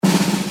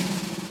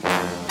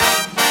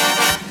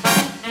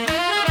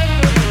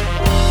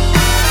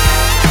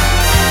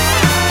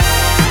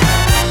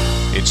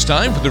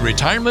time for the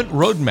Retirement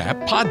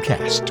Roadmap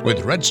podcast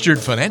with registered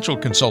financial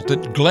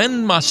consultant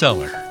Glenn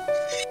Mosseller.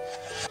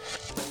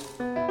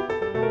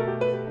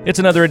 It's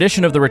another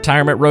edition of the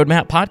Retirement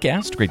Roadmap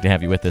podcast. Great to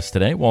have you with us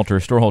today. Walter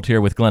Storholt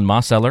here with Glenn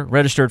Mosseller,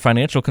 registered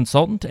financial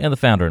consultant and the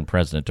founder and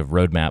president of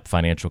Roadmap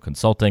Financial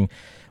Consulting,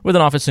 with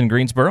an office in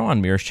Greensboro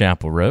on Mears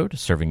Chapel Road,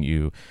 serving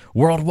you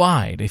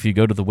worldwide. If you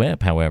go to the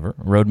web, however,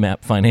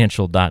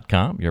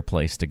 roadmapfinancial.com, your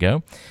place to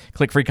go.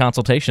 Click free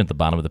consultation at the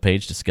bottom of the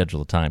page to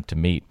schedule a time to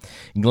meet.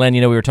 Glenn,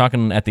 we were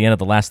talking at the end of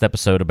the last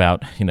episode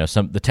about,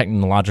 some the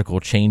technological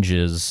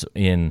changes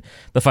in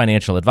the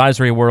financial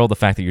advisory world, the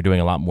fact that you're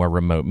doing a lot more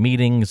remote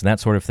meetings and that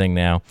sort of thing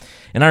now.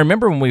 And I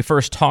remember when we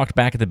first talked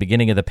back at the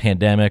beginning of the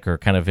pandemic, or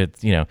kind of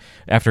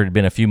after it had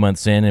been a few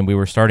months in, and we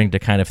were starting to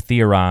kind of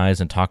theorize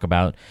and talk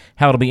about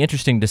how it'll be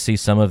interesting to see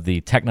some of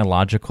the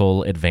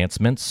technological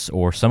advancements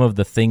or some of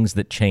the things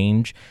that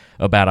change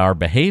about our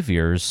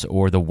behaviors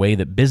or the way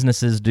that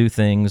businesses do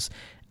things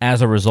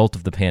as a result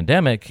of the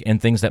pandemic,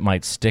 and things that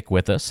might stick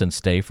with us and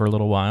stay for a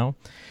little while.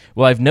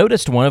 Well, I've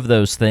noticed one of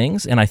those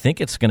things, and I think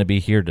it's going to be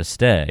here to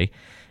stay.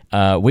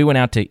 We went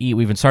out to eat.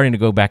 We've been starting to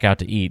go back out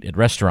to eat at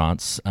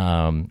restaurants.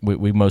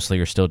 We mostly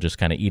are still just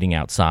kind of eating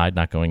outside,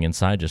 not going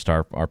inside, just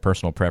our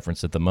personal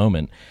preference at the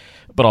moment,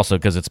 but also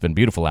because it's been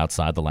beautiful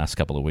outside the last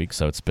couple of weeks,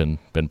 so it's been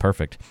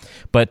perfect.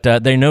 But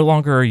they no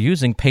longer are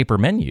using paper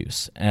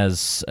menus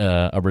as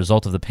a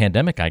result of the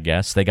pandemic, I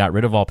guess. They got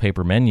rid of all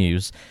paper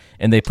menus,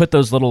 and they put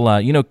those little,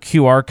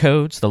 QR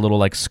codes, the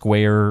little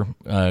square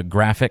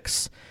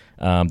graphics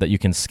that you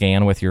can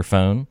scan with your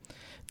phone.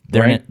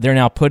 They're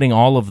now putting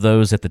all of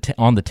those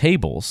on the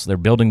tables. They're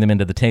building them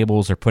into the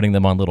tables or putting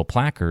them on little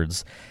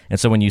placards. And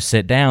so when you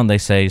sit down, they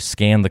say,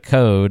 scan the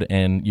code,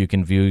 and you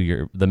can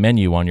view the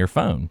menu on your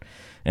phone.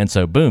 And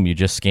so, boom, you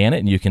just scan it,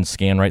 and you can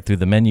scan right through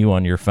the menu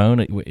on your phone.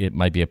 It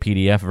might be a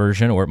PDF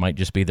version, or it might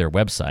just be their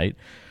website.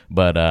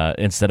 But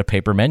instead of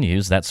paper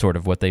menus, that's sort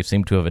of what they've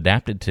seemed to have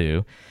adapted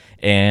to.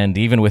 And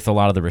even with a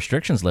lot of the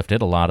restrictions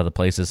lifted, a lot of the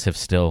places have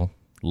still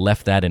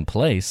left that in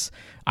place.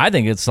 I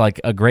think it's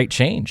like a great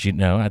change.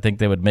 I think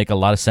they would make a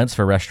lot of sense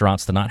for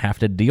restaurants to not have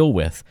to deal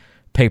with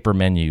paper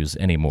menus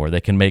anymore.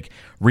 They can make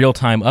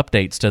real-time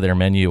updates to their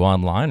menu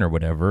online or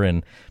whatever,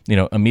 and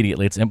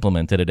immediately it's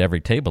implemented at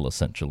every table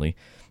essentially.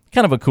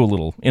 Kind of a cool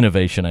little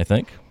innovation, I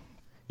think.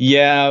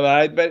 Yeah,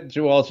 I bet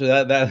you, Walter,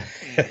 that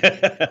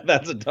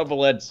that's a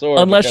double-edged sword.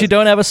 Unless you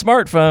don't have a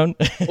smartphone.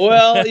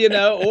 Well,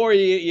 or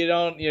you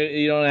don't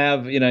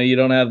have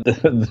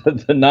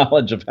the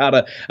knowledge of how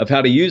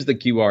to use the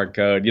QR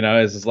code.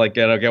 It's just like,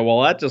 okay,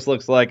 well, that just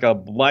looks like a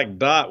black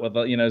dot with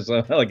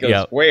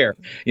a square.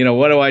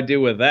 What do I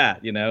do with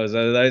that?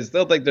 So I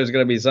still think there's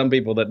going to be some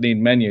people that need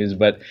menus,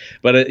 but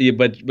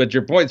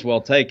your point's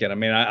well taken. I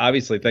mean,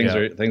 obviously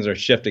things are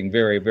shifting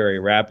very, very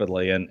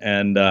rapidly,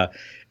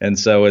 and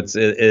so it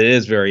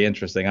is very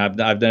interesting.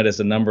 I've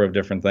noticed a number of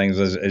different things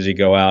as you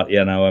go out.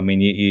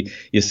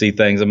 You see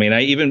things. I mean,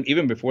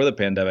 even before the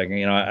pandemic,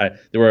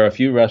 there were a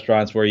few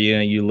restaurants where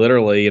you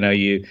literally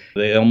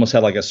they almost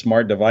had like a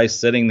smart device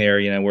sitting there,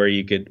 where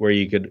you could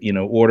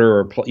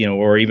order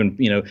or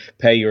even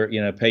pay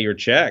your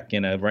check,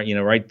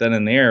 right then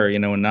and there,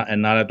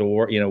 and not have to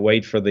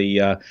wait for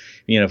the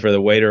for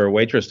the waiter or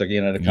waitress to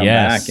come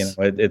back.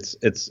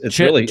 It's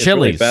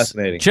really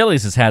fascinating.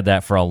 Chili's has had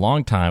that for a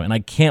long time, and I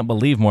can't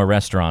believe more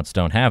restaurants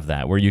don't have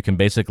that, where you can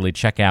basically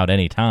check out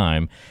any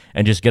time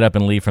and just get up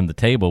and leave from the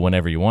table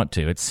whenever you want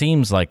to. It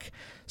seems like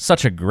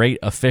such a great,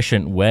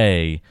 efficient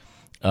way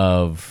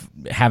of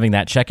having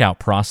that checkout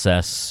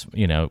process,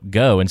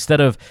 go. Instead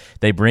of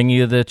they bring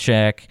you the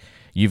check,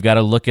 you've got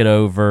to look it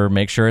over,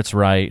 make sure it's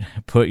right,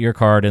 put your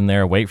card in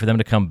there, wait for them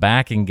to come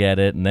back and get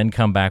it, and then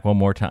come back one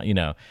more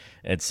time.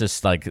 It's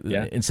just like,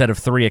 instead of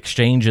 3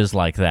 exchanges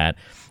like that,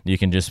 you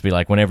can just be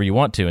like, whenever you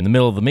want to. In the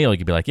middle of the meal, you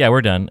could be like, yeah,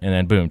 we're done, and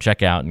then boom,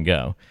 check out and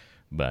go.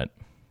 But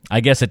I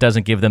guess it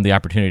doesn't give them the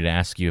opportunity to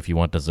ask you if you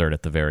want dessert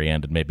at the very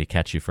end and maybe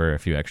catch you for a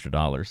few extra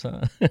dollars.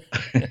 Huh?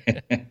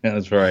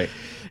 That's right.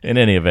 In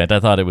any event, I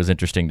thought it was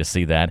interesting to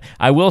see that.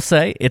 I will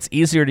say it's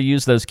easier to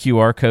use those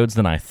QR codes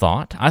than I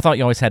thought. I thought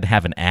you always had to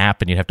have an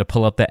app, and you'd have to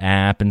pull up the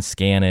app and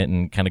scan it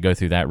and kind of go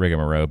through that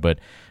rigmarole. But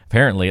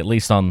apparently, at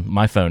least on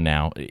my phone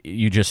now,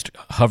 you just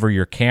hover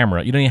your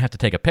camera. You don't even have to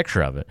take a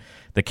picture of it.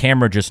 The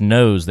camera just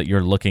knows that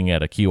you're looking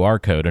at a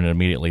QR code, and it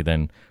immediately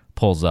then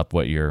pulls up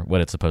what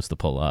it's supposed to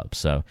pull up.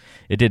 So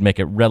it did make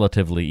it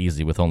relatively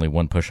easy with only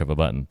one push of a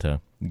button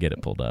to get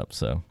it pulled up.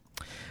 So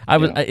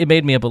it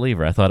made me a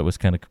believer. I thought it was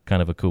kind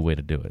of a cool way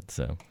to do it.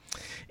 So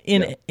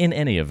in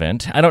any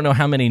event, I don't know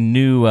how many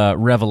new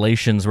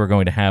revelations we're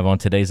going to have on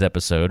today's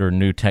episode, or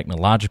new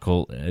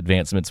technological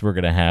advancements we're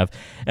going to have,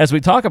 as we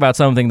talk about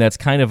something that's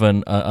kind of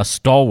a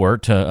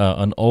stalwart,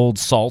 an old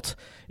salt,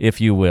 if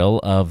you will,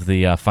 of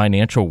the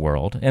financial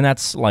world, and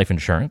that's life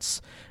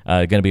insurance.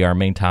 Going to be our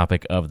main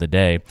topic of the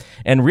day,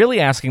 and really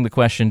asking the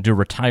question, do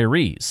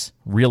retirees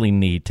really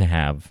need to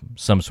have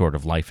some sort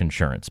of life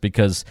insurance?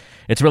 Because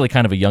it's really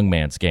kind of a young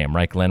man's game,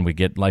 right, Glenn? We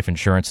get life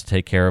insurance to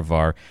take care of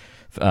our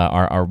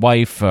our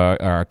wife,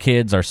 our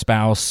kids, our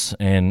spouse,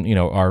 and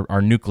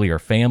our nuclear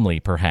family,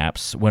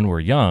 perhaps when we're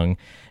young,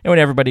 and when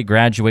everybody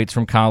graduates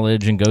from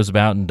college and goes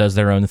about and does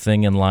their own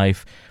thing in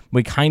life,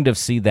 we kind of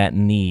see that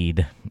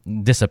need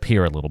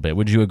disappear a little bit.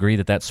 Would you agree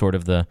that that's sort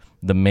of the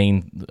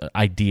main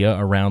idea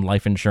around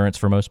life insurance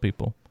for most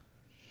people?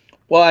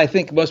 Well, I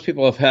think most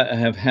people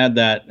have had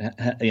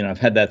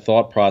that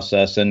thought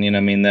process, and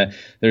that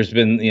there's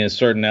been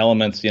certain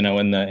elements in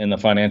the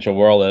financial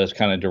world that has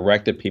kind of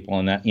directed people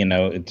in that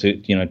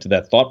to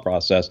that thought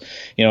process,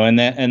 and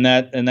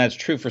that's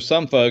true for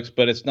some folks,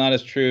 but it's not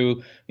as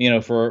true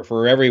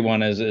for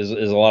everyone as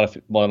a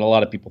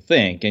lot of people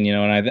think, and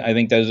I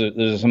think those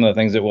are some of the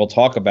things that we'll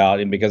talk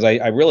about, and because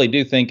I really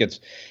do think it's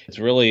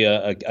really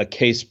a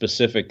case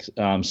specific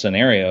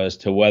scenario as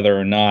to whether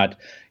or not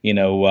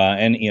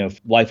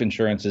life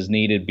insurance is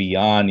needed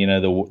beyond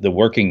the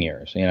working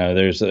years.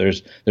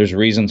 There's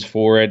reasons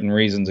for it and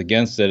reasons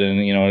against it,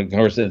 and of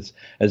course it's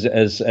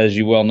as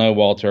you well know,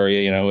 Walter.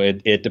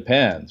 It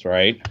depends,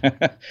 right?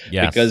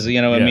 Yes. Because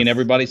Yes.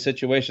 Everybody's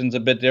situation's a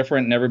bit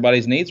different and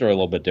everybody's needs are a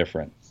little bit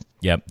different.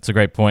 Yeah, it's a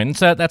great point. And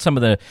so that's some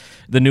of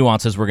the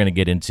nuances we're going to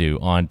get into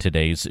on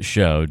today's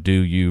show. Do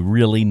you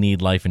really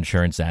need life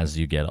insurance as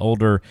you get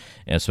older,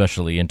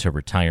 especially into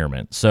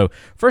retirement? So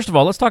first of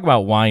all, let's talk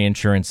about why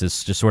insurance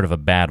is just sort of a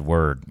bad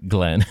word,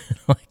 Glenn.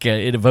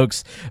 It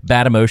evokes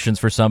bad emotions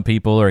for some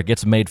people, or it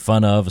gets made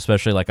fun of,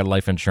 especially like a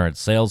life insurance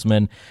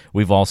salesman.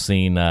 We've all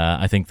seen,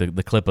 I think,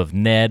 the clip of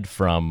Ned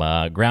from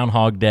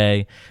Groundhog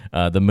Day,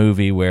 the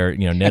movie where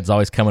Ned's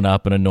always coming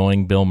up and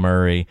annoying Bill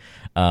Murray.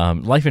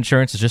 Life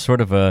insurance is just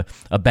sort of a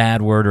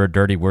bad word or a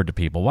dirty word to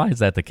people. Why is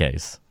that the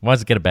case? Why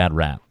does it get a bad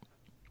rap?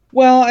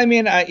 Well,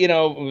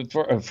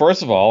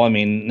 first of all,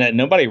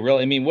 nobody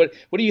really. What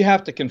do you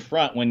have to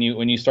confront when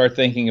you start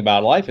thinking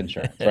about life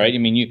insurance, right?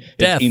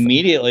 Death.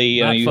 Immediately,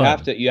 you fun.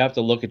 have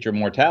to look at your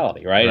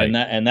mortality, right?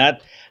 And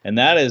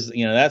that is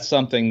that's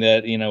something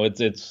that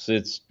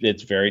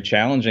it's very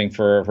challenging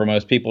for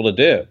most people to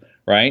do.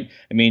 Right.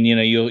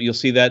 You'll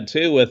see that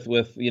too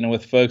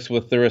with folks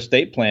with their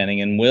estate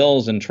planning and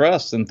wills and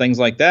trusts and things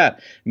like that.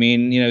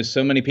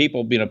 So many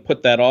people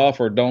put that off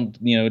or don't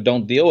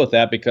deal with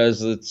that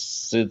because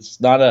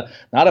it's not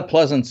a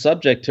pleasant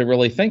subject to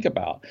really think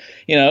about.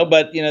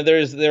 But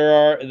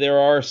there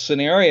are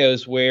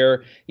scenarios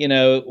where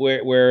there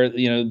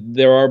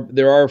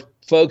are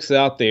folks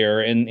out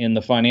there in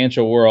the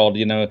financial world,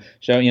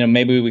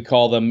 maybe we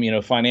call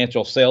them,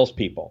 financial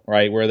salespeople,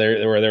 right? Where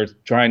they're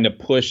trying to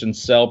push and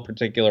sell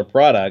particular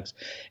products,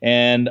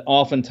 and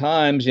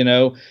oftentimes,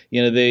 when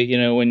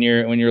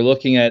you're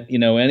looking at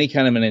any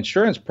kind of an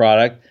insurance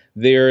product,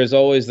 there is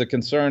always the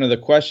concern or the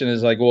question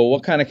is like, well,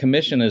 what kind of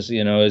commission is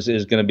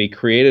going to be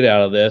created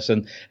out of this?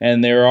 And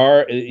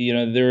there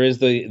is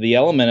the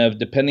element of,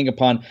 depending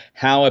upon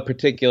how a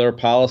particular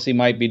policy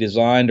might be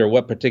designed or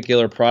what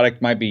particular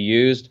product might be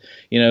used,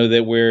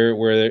 that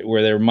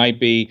where there might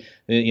be,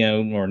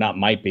 or not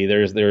might be,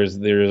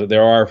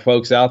 there are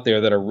folks out there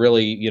that are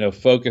really,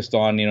 focused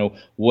on,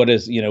 what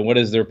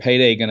is their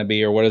payday going to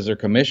be or what is their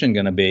commission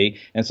going to be.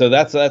 And so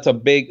that's a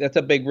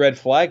big red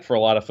flag for a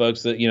lot of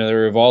folks that, that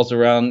revolves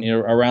around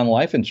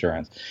life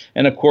insurance.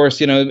 And of course,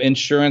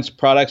 insurance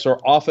products are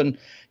often,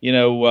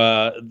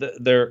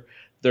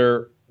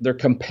 they're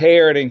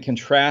compared and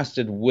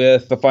contrasted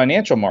with the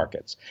financial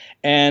markets,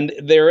 and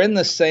they're in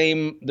the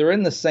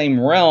same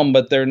realm,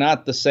 but they're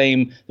not the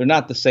same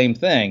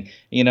thing.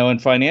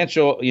 And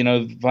financial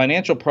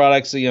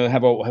products,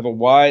 have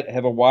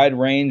a wide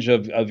range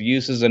of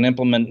uses and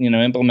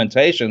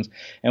implementations.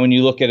 And when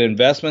you look at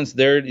investments,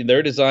 they're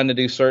designed to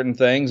do certain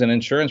things, and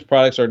insurance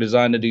products are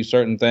designed to do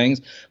certain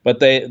things,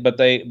 but they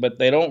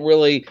don't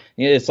really.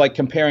 It's like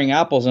comparing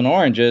apples and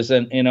oranges,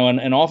 and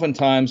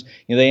oftentimes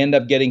they end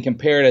up getting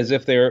compared as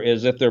if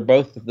they're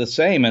both the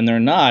same, and they're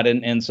not.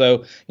 And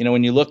so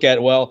when you look at,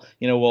 will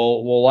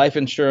life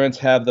insurance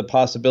have the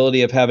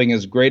possibility of having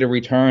as great a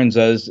returns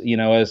as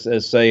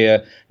say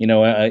an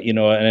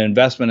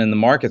investment in the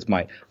markets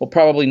might? Well,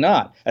 probably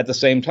not. At the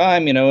same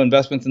time,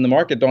 investments in the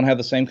market don't have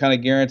the same kind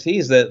of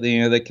guarantees that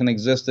that can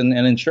exist in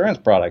insurance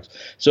products.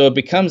 So it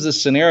becomes this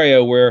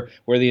scenario where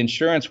the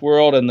insurance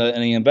world and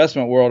the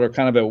investment world are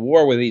kind of at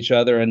war with each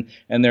other, and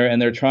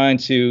they're trying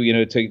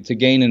to to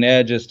gain an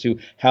edge as to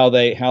how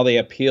they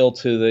appeal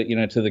to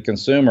the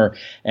consumer,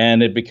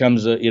 and it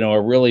becomes a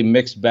really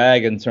mixed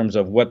bag in terms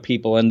of what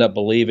people end up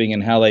believing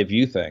and how they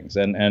view things,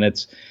 and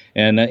it's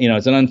an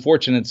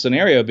unfortunate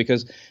scenario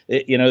because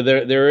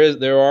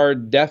there are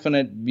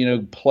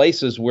definite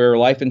places where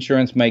life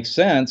insurance makes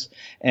sense,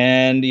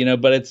 and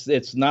but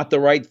it's not the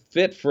right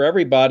fit for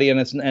everybody, and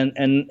it's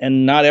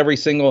and not every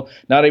single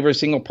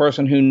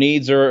person who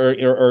needs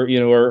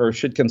or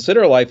should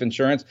consider life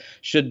insurance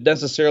should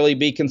necessarily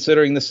be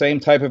considering the same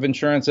type of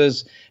insurance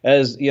as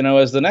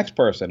the next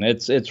person.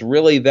 It's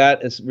really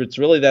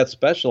that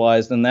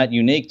specialized and that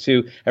unique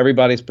to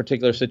everybody's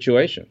particular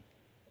situation.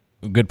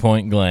 Good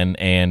point, Glenn.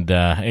 And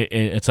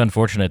it's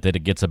unfortunate that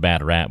it gets a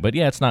bad rap. But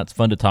yeah, it's not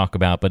fun to talk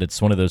about, but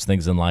it's one of those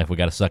things in life we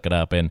got to suck it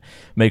up and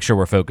make sure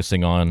we're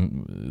focusing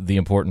on the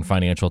important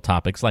financial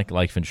topics like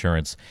life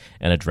insurance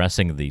and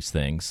addressing these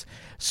things.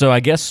 So I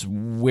guess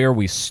where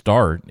we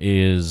start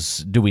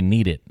is, do we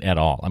need it at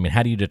all? I mean,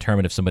 how do you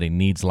determine if somebody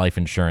needs life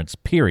insurance,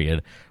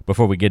 period,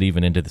 before we get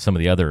even into some of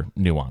the other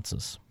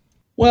nuances?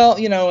 Well,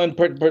 and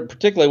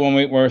particularly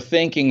when we're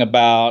thinking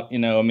about,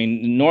 I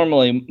mean,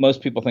 normally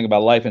most people think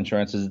about life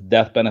insurance as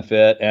death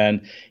benefit,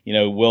 and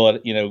will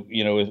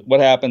it, what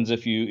happens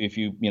if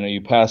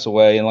you pass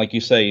away? And like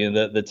you say,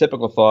 the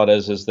typical thought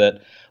is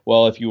that,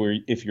 well, if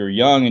you're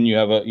young and you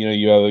have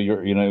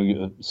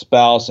your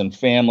spouse and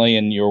family,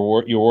 and you're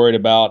worried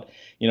about,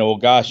 well,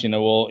 gosh,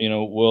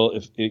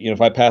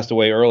 if I passed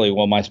away early,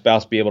 will my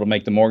spouse be able to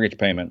make the mortgage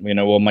payment?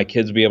 Will my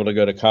kids be able to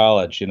go to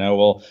college?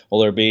 Will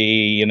there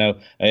be,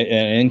 an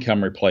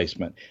income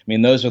replacement? I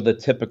mean, those are the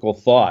typical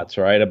thoughts,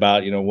 right?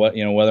 About,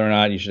 whether or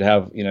not you should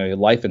have,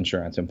 life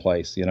insurance in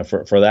place,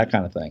 for that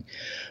kind of thing.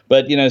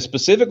 But,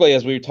 specifically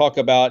as we talk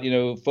about,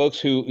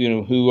 folks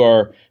who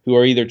are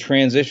either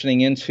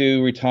transitioning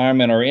into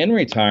retirement or in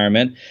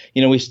retirement,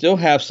 we still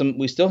have some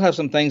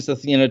things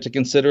to, to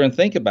consider and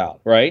think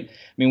about, right?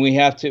 I mean, we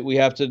have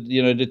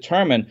to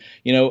determine,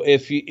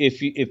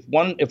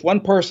 if one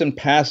person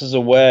passes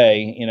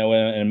away, in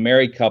a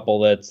married couple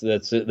that's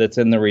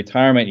in the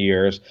retirement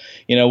years,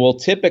 well,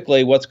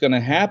 typically what's going to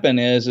happen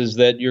is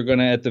that you're going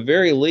to, at the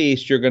very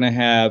least, you're going to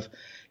have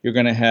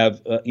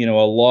a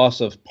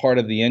loss of part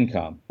of the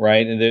income,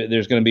 right? And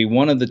there's going to be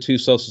one of the two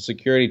Social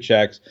Security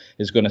checks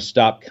is going to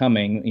stop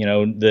coming.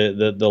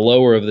 The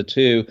lower of the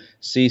two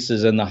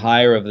ceases, and the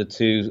higher of the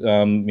two,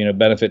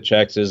 benefit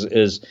checks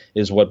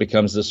is what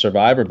becomes the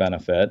survivor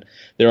benefit.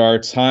 There are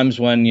times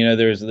when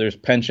there's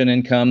pension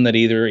income that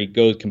either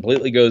it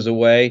completely goes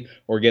away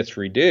or gets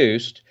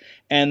reduced.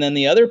 And then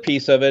the other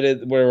piece of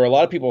it, where a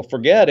lot of people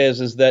forget,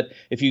 is that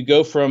if you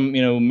go from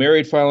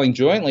married filing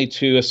jointly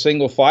to a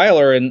single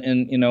filer and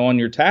on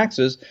your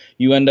taxes,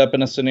 you end up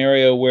in a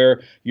scenario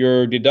where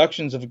your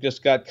deductions have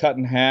just got cut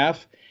in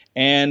half,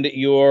 and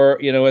your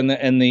in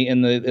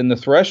the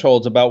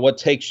thresholds about what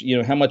takes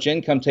how much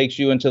income takes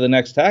you into the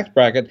next tax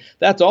bracket,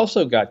 that's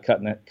also got cut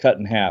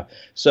in half.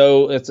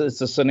 So it's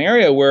a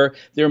scenario where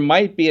there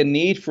might be a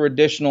need for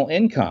additional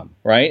income,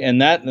 right?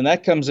 And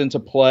that comes into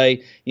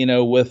play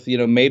with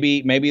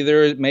maybe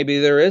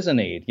there is a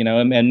need,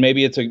 and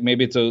maybe it's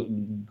a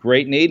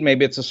great need,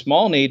 maybe it's a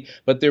small need,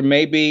 but there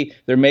may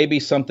be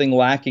something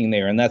lacking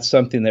there, and that's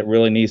something that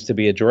really needs to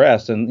be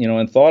addressed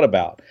and thought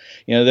about.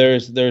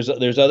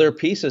 There's other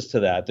pieces to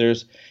that.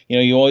 There's,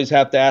 you always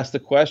have to ask the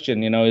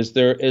question, is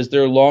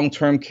there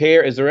long-term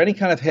care? Is there any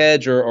kind of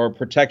hedge or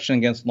protection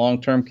against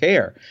long-term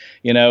care,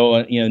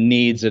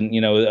 needs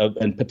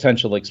and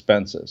potential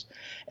expenses?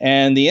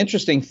 And the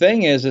interesting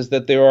thing is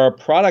that there are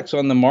products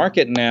on the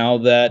market now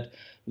that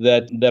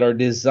are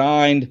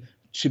designed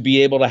to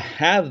be able to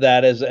have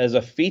that as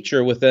a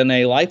feature within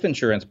a life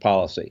insurance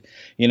policy,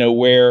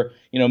 where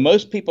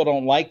most people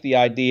don't like the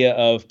idea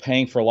of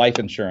paying for life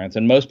insurance,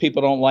 and most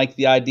people don't like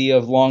the idea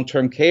of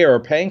long-term care or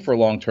paying for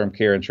long-term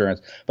care insurance.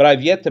 But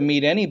I've yet to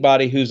meet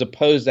anybody who's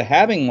opposed to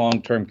having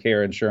long-term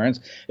care insurance.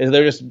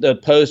 They're just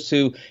opposed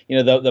to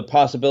the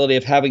possibility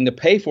of having to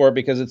pay for it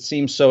because it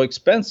seems so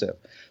expensive.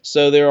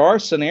 So there are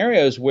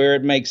scenarios where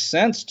it makes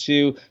sense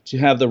to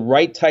have the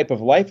right type of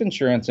life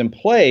insurance in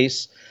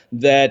place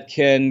that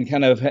can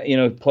kind of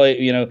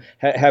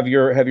have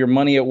your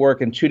money at work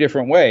in two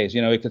different ways.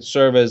 It could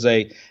serve as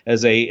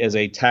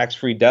a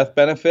tax-free death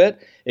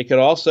benefit. It could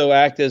also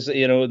act as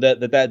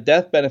that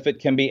death benefit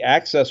can be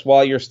accessed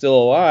while you're still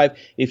alive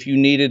if you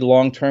needed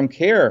long-term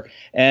care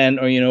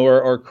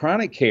or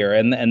chronic care,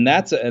 and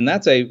that's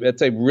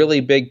a really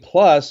big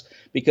plus,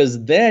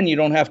 because then you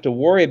don't have to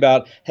worry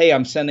about, hey,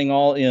 I'm sending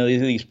all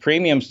these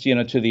premiums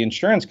to the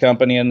insurance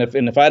company, and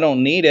if I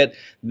don't need it,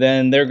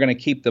 then they're going to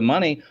keep the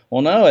money.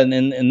 Well, no, and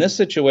in this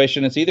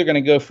situation, it's either going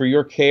to go for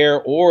your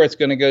care or it's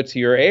going to go to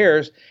your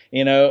heirs,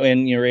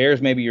 and your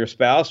heirs, maybe your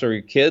spouse or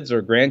your kids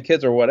or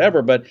grandkids or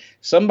whatever, but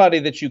somebody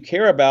that you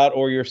care about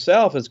or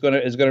yourself is going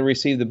to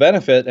receive the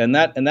benefit, and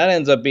that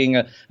ends up being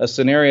a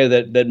scenario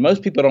that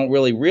most people don't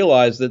really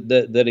realize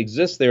that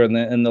exists there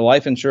in the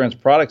life insurance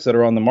products that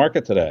are on the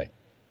market today.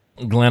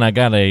 Glenn, I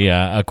got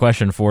a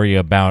question for you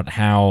about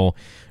how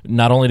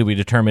not only do we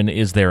determine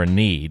is there a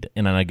need,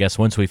 and I guess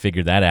once we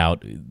figure that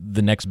out,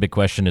 the next big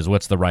question is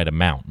what's the right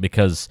amount?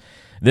 Because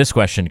this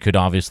question could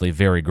obviously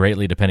vary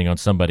greatly depending on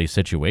somebody's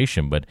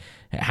situation, but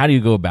how do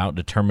you go about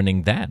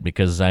determining that?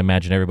 Because I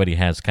imagine everybody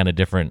has kind of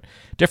different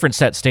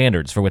set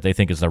standards for what they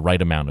think is the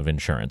right amount of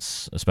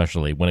insurance,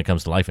 especially when it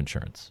comes to life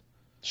insurance.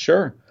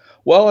 Sure.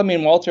 Well, I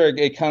mean, Walter,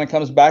 it kind of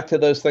comes back to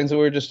those things that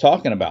we were just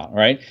talking about,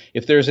 right?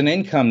 If there's an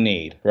income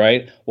need,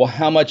 right? Well,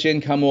 how much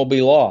income will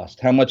be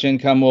lost? How much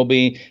income will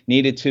be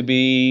needed to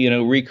be,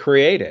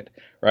 recreated?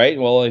 Right.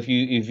 Well, if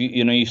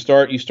you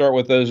start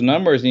with those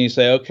numbers and you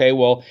say, okay,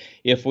 well,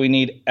 if we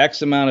need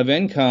X amount of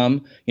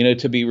income,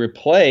 to be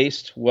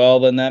replaced, well,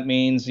 then that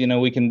means,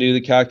 we can do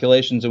the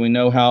calculations and we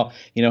know how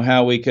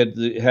we could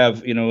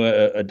have,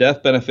 a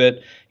death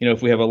benefit,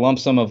 if we have a lump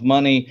sum of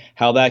money,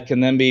 how that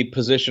can then be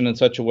positioned in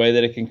such a way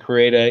that it can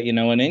create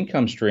an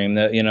income stream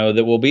that,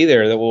 that will be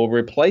there that will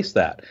replace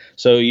that.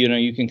 So,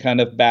 you can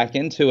kind of back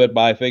into it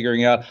by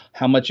figuring out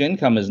how much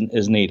income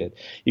is needed.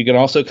 You can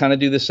also kind of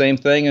do the same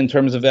thing in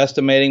terms of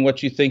estimating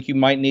what you think you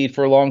might need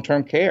for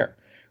long-term care.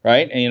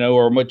 Right. And,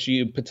 or what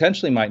you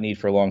potentially might need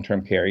for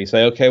long-term care. You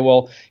say, okay,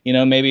 well,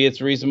 maybe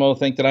it's reasonable to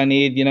think that I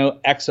need,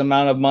 X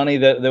amount of money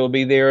that will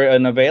be there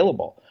and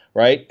available.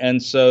 Right.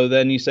 And so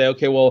then you say,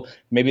 okay, well,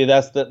 maybe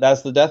that's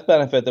the death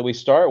benefit that we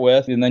start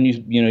with. And then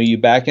you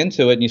back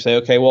into it and you say,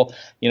 okay, well,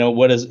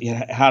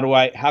 how do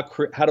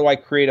I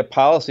create a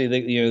policy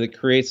that, that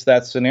creates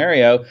that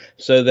scenario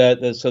so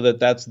that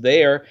that's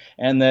there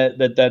and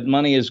that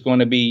money is going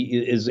to be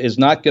is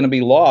not going to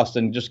be lost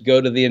and just go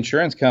to the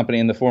insurance company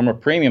in the form of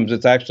premiums.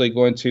 It's actually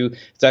going to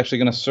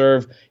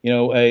serve,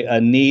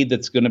 a need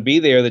that's going to be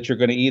there that you're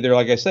going to either,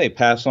 like I say,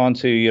 pass on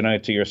to,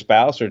 to your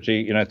spouse or to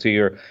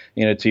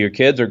your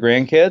kids or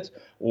grandkids,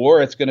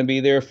 or it's going to be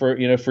there for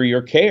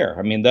your care.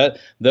 I mean,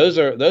 those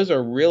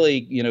are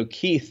really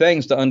key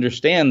things to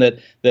understand that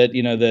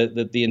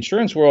the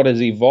insurance world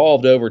has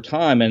evolved over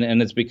time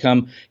and it's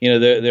become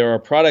there are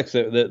products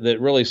that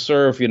really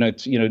serve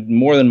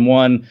more than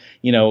one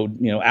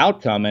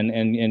outcome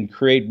and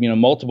create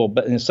multiple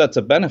sets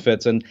of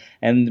benefits and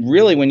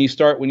really when you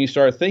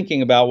start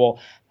thinking about,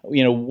 well,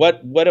 what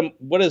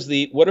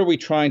are we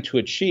trying to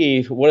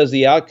achieve? What is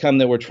the outcome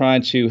that we're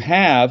trying to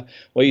have?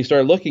 Well, you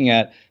start looking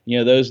at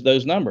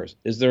those numbers.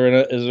 Is there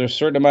a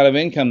certain amount of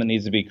income that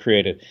needs to be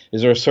created?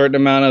 Is there a certain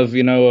amount of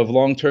of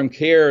long-term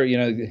care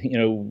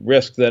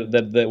risk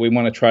that we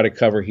want to try to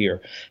cover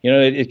here?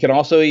 It can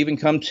also even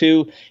come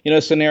to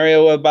a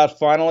scenario about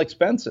final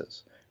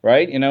expenses.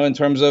 Right, in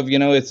terms of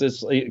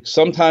it's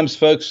sometimes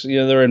folks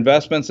their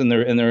investments and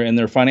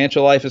their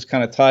financial life is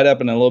kind of tied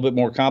up and a little bit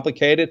more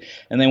complicated,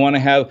 and they want to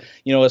have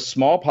a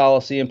small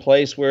policy in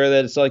place where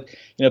that it's like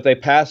if they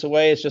pass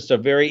away, it's just a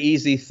very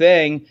easy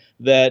thing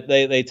that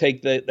they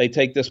take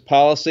this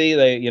policy,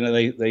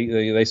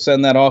 they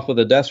send that off with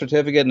a death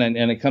certificate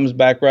and it comes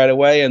back right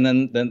away, and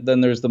then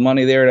there's the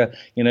money there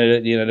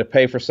to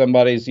pay for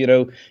somebody's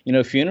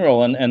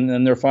funeral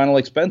and their final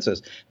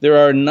expenses. There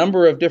are a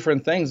number of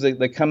different things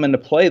that come into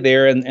play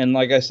there, and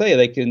like I say,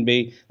 they can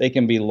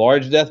be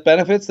large death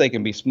benefits, they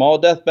can be small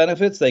death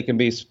benefits, they can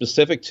be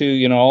specific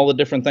to all the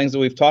different things that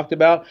we've talked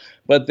about.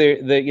 But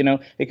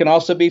it can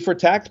also be for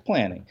tax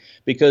planning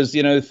because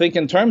think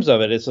in terms of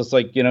it. It's just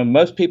like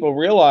most people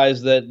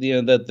realize that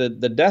that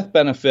the death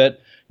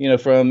benefit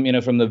from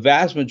the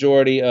vast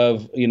majority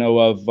of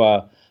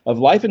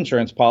life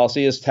insurance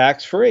policy is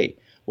tax free.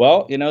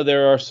 Well,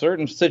 there are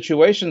certain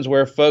situations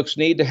where folks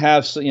need to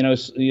have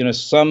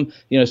some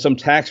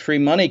tax-free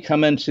money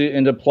come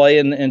into play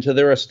into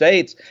their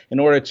estates in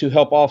order to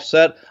help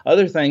offset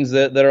other things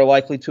that are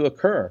likely to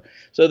occur.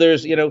 So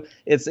there's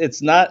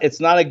it's not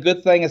a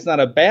good thing, it's not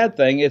a bad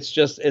thing. It's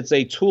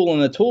a tool in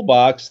the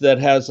toolbox that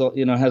has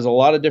a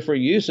lot of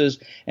different uses.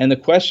 And the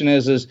question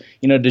is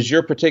does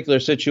your particular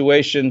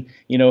situation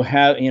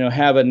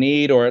have a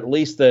need or at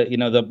least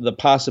the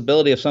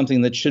possibility of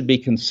something that should be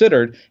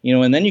considered,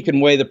 and then you can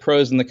weigh the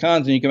pros and the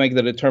cons and you can make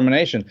the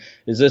determination.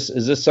 Is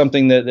this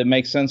something that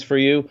makes sense for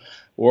you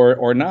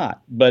or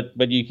not? But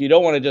you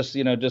don't want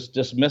to just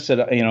dismiss it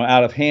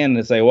out of hand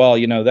and say, well,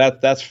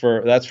 that's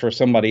for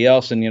somebody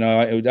else, and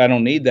I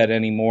don't need that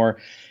anymore,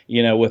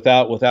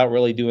 without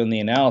really doing the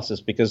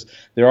analysis, because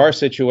there are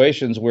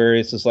situations where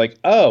it's just like,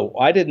 oh,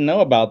 I didn't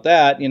know about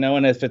that,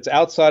 and if it's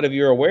outside of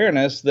your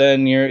awareness,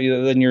 then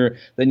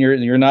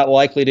you're not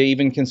likely to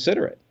even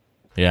consider it.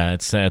 Yeah,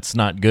 it's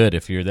not good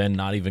if you're then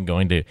not even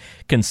going to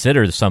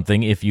consider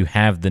something if you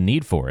have the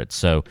need for it.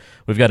 So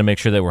we've got to make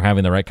sure that we're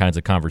having the right kinds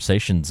of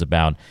conversations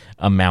about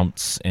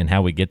amounts and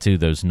how we get to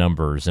those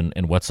numbers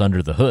and what's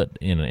under the hood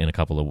in a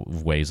couple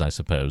of ways, I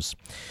suppose.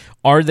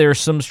 Are there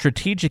some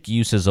strategic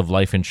uses of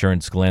life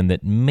insurance, Glenn,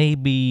 that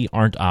maybe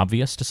aren't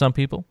obvious to some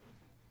people?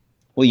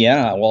 Well,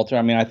 yeah, Walter.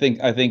 I mean, I think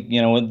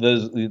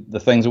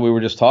the things that we were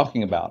just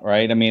talking about,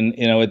 right? I mean,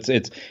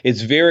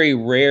 it's very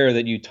rare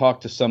that you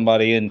talk to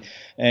somebody and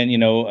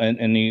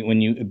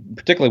when you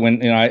particularly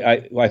when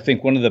I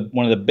think one of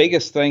the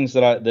biggest things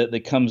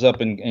that comes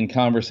up in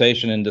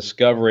conversation and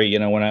discovery,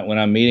 when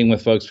I'm meeting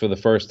with folks for the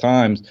first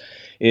times,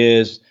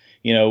 is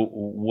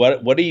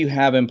what do you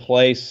have in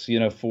place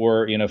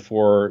for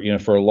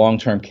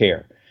long-term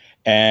care?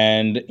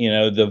 And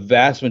the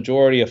vast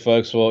majority of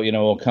folks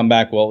will come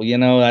back, well,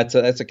 that's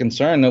a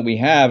concern that we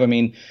have. I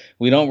mean,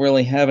 we don't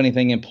really have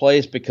anything in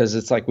place because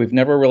it's like we've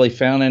never really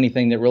found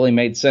anything that really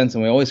made sense,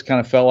 and we always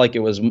kind of felt like it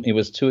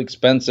was too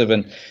expensive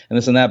and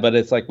this and that. But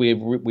it's like we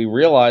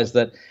realized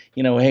that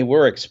hey,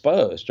 we're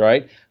exposed,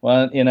 right?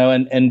 Well,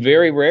 and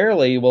very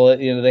rarely will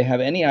they have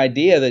any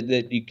idea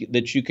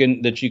that you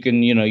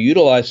can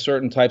utilize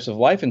certain types of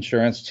life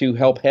insurance to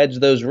help hedge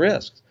those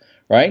risks,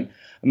 right?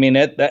 I mean,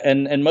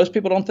 and most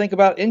people don't think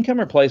about income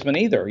replacement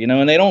either,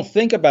 and they don't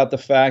think about the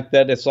fact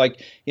that it's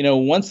like,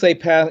 once they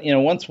pass,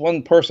 once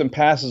one person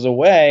passes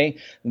away,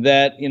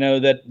 that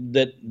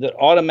that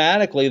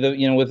automatically,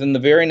 within the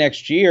very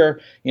next year,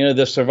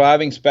 the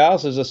surviving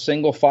spouse is a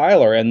single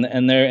filer,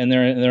 and they're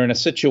in a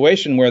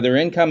situation where their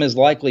income is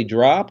likely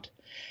dropped.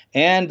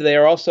 And they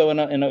are also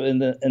in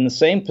the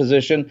same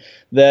position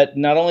that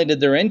not only did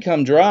their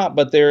income drop,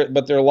 but they're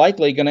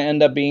likely going to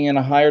end up being in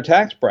a higher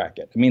tax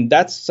bracket. I mean,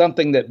 that's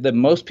something that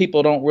most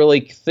people don't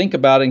really think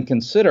about and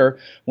consider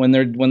when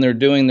they're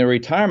doing their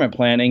retirement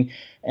planning.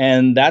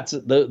 And that's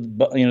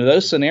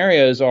those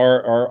scenarios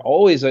are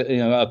always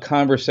a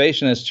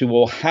conversation as to,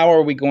 well, how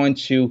are we going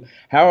to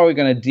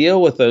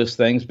deal with those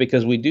things,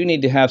 because we do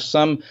need to have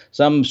some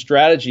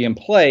strategy in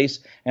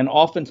place. And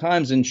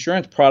oftentimes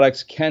insurance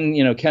products can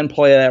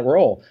play that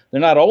role. They're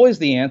not always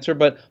the answer,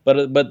 but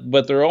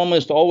they're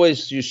almost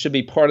always, you should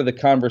be part of the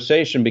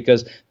conversation,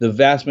 because the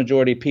vast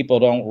majority of people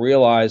don't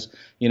realize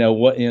they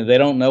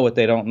don't know what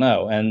they don't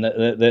know. And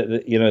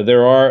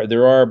there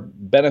are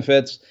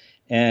benefits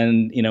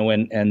and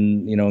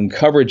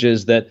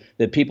coverages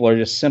that people are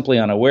just simply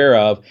unaware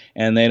of,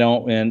 and they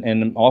don't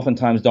and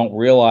oftentimes don't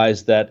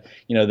realize that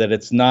that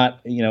it's not,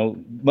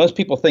 most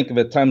people think of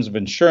it in terms of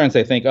insurance.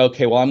 They think,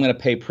 okay, well, I'm going to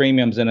pay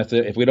premiums, and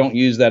if we don't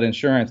use that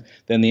insurance,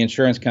 then the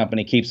insurance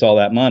company keeps all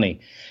that money.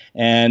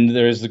 And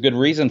there's a good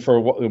reason for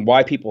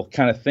why people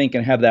kind of think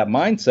and have that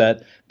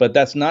mindset, but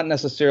that's not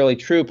necessarily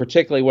true,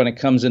 particularly when it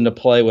comes into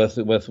play with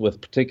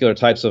particular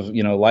types of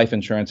life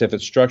insurance if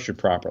it's structured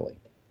properly.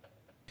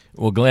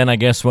 Well, Glenn, I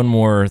guess one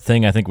more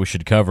thing I think we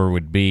should cover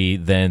would be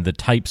then the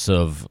types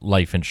of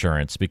life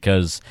insurance,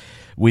 because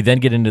we then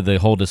get into the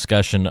whole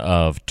discussion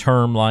of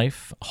term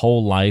life,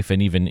 whole life,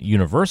 and even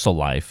universal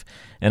life.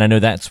 And I know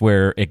that's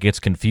where it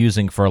gets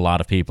confusing for a lot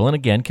of people. And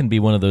again, can be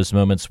one of those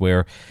moments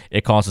where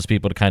it causes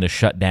people to kind of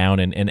shut down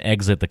and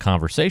exit the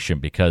conversation,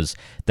 because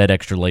that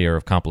extra layer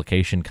of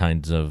complication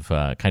kind of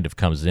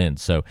comes in.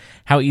 So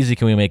how easy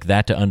can we make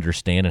that to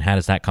understand, and how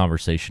does that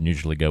conversation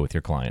usually go with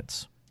your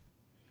clients?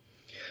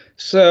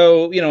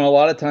 So, a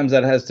lot of times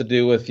that has to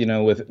do with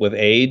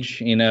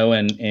age, and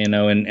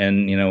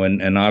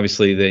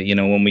obviously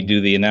when we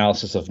do the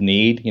analysis of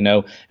need,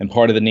 and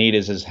part of the need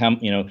is how,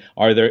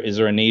 is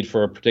there a need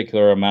for a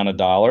particular amount of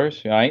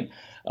dollars, right?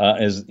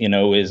 Is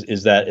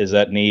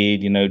that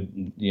need,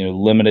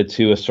 limited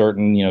to a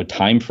certain,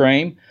 time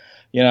frame?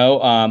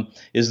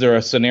 Is there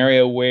a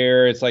scenario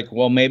where it's like,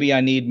 well, maybe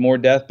I need more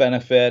death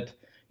benefit,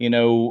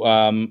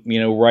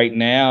 right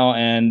now,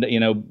 and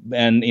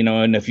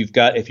if you've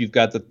got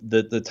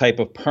the type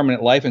of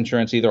permanent life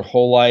insurance, either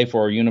whole life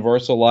or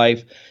universal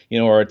life,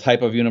 or a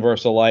type of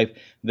universal life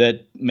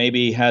that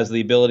maybe has the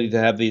ability to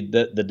have the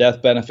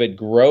death benefit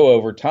grow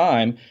over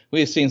time.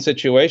 We've seen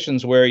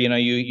situations where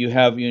you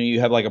have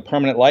like a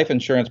permanent life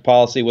insurance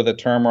policy with a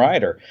term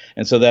rider,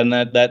 and so then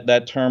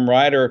that term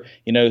rider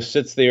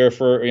sits there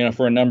for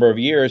a number of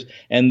years,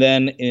 and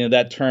then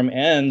that term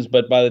ends.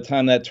 But by the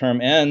time that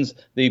term ends,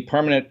 the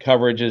permanent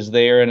coverage is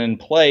there and in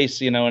place,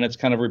 and it's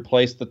kind of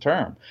replaced the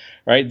term.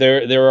 Right,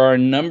 there are a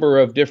number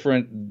of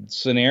different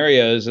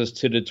scenarios as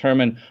to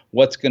determine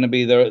what's going to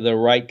be the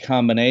right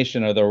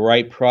combination, or the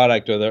right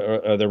product,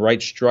 or the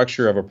right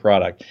structure of a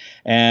product.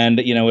 And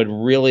it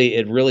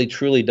really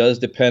truly does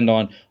depend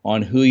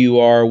on who you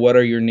are, what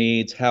are your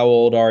needs, how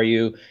old are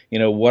you,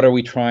 what are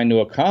we trying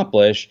to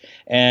accomplish.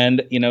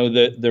 And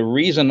the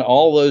reason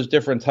all those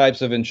different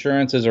types of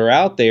insurances are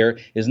out there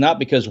is not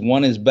because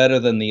one is better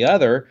than the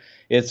other.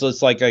 It's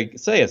like I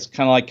say, it's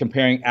kind of like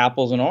comparing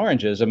apples and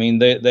oranges. I mean,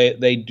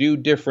 they do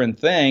different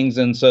things,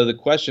 and so the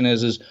question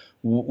is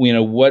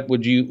what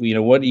do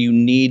you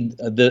need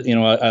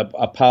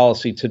a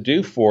policy to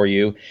do for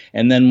you?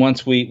 And then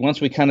once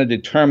we kind of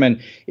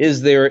determine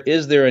is there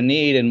a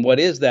need, and what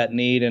is that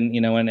need, and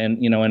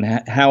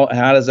how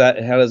does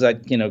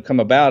that come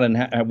about,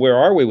 and where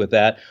are we with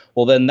that?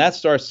 Well, then that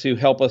starts to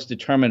help us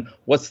determine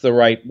what's the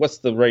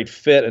right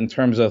fit in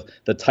terms of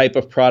the type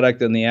of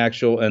product and the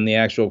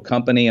actual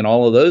company and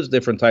all of those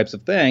different types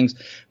of things.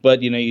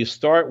 But you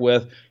start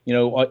with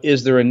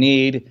is there a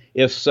need?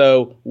 If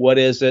so, what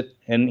is it?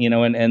 And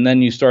and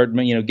then you start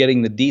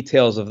getting the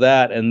details of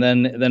that, and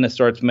then it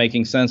starts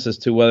making sense as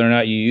to whether or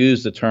not you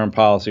use the term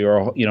policy, or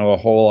a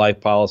whole life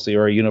policy,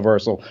 or a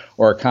universal,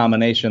 or a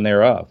combination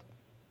thereof.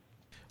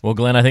 Well,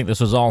 Glenn, I think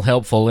this was all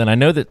helpful, and I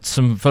know that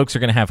some folks are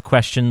going to have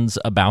questions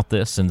about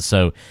this, and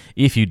so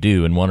if you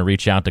do and want to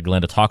reach out to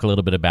Glenn to talk a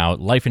little bit about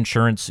life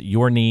insurance,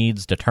 your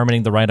needs,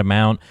 determining the right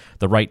amount,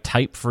 the right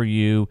type for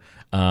you,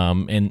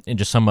 and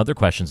just some other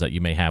questions that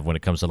you may have when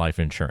it comes to life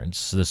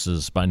insurance. This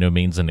is by no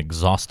means an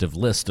exhaustive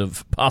list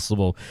of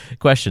possible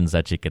questions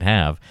that you could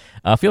have.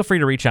 Feel free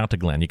to reach out to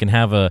Glenn. You can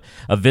have a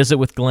visit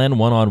with Glenn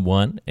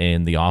one-on-one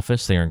in the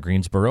office there in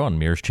Greensboro on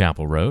Mears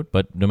Chapel Road,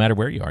 but no matter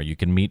where you are, you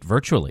can meet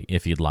virtually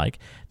if you'd like.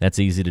 That's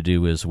easy to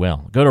do as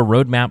well. Go to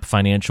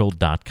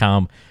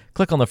roadmapfinancial.com.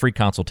 Click on the free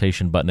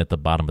consultation button at the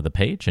bottom of the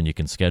page, and you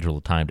can schedule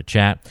a time to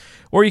chat,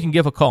 or you can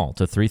give a call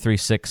to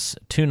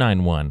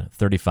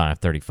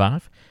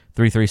 336-291-3535.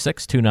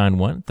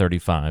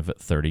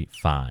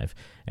 336-291-3535.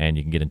 And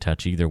you can get in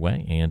touch either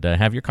way and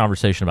have your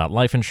conversation about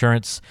life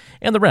insurance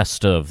and the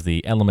rest of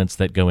the elements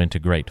that go into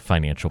great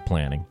financial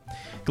planning.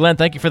 Glenn,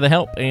 thank you for the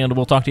help, and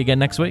we'll talk to you again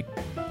next week.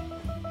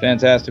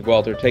 Fantastic,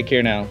 Walter. Take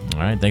care now. All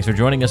right. Thanks for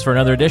joining us for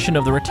another edition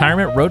of the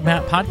Retirement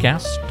Roadmap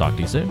Podcast. Talk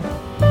to you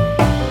soon.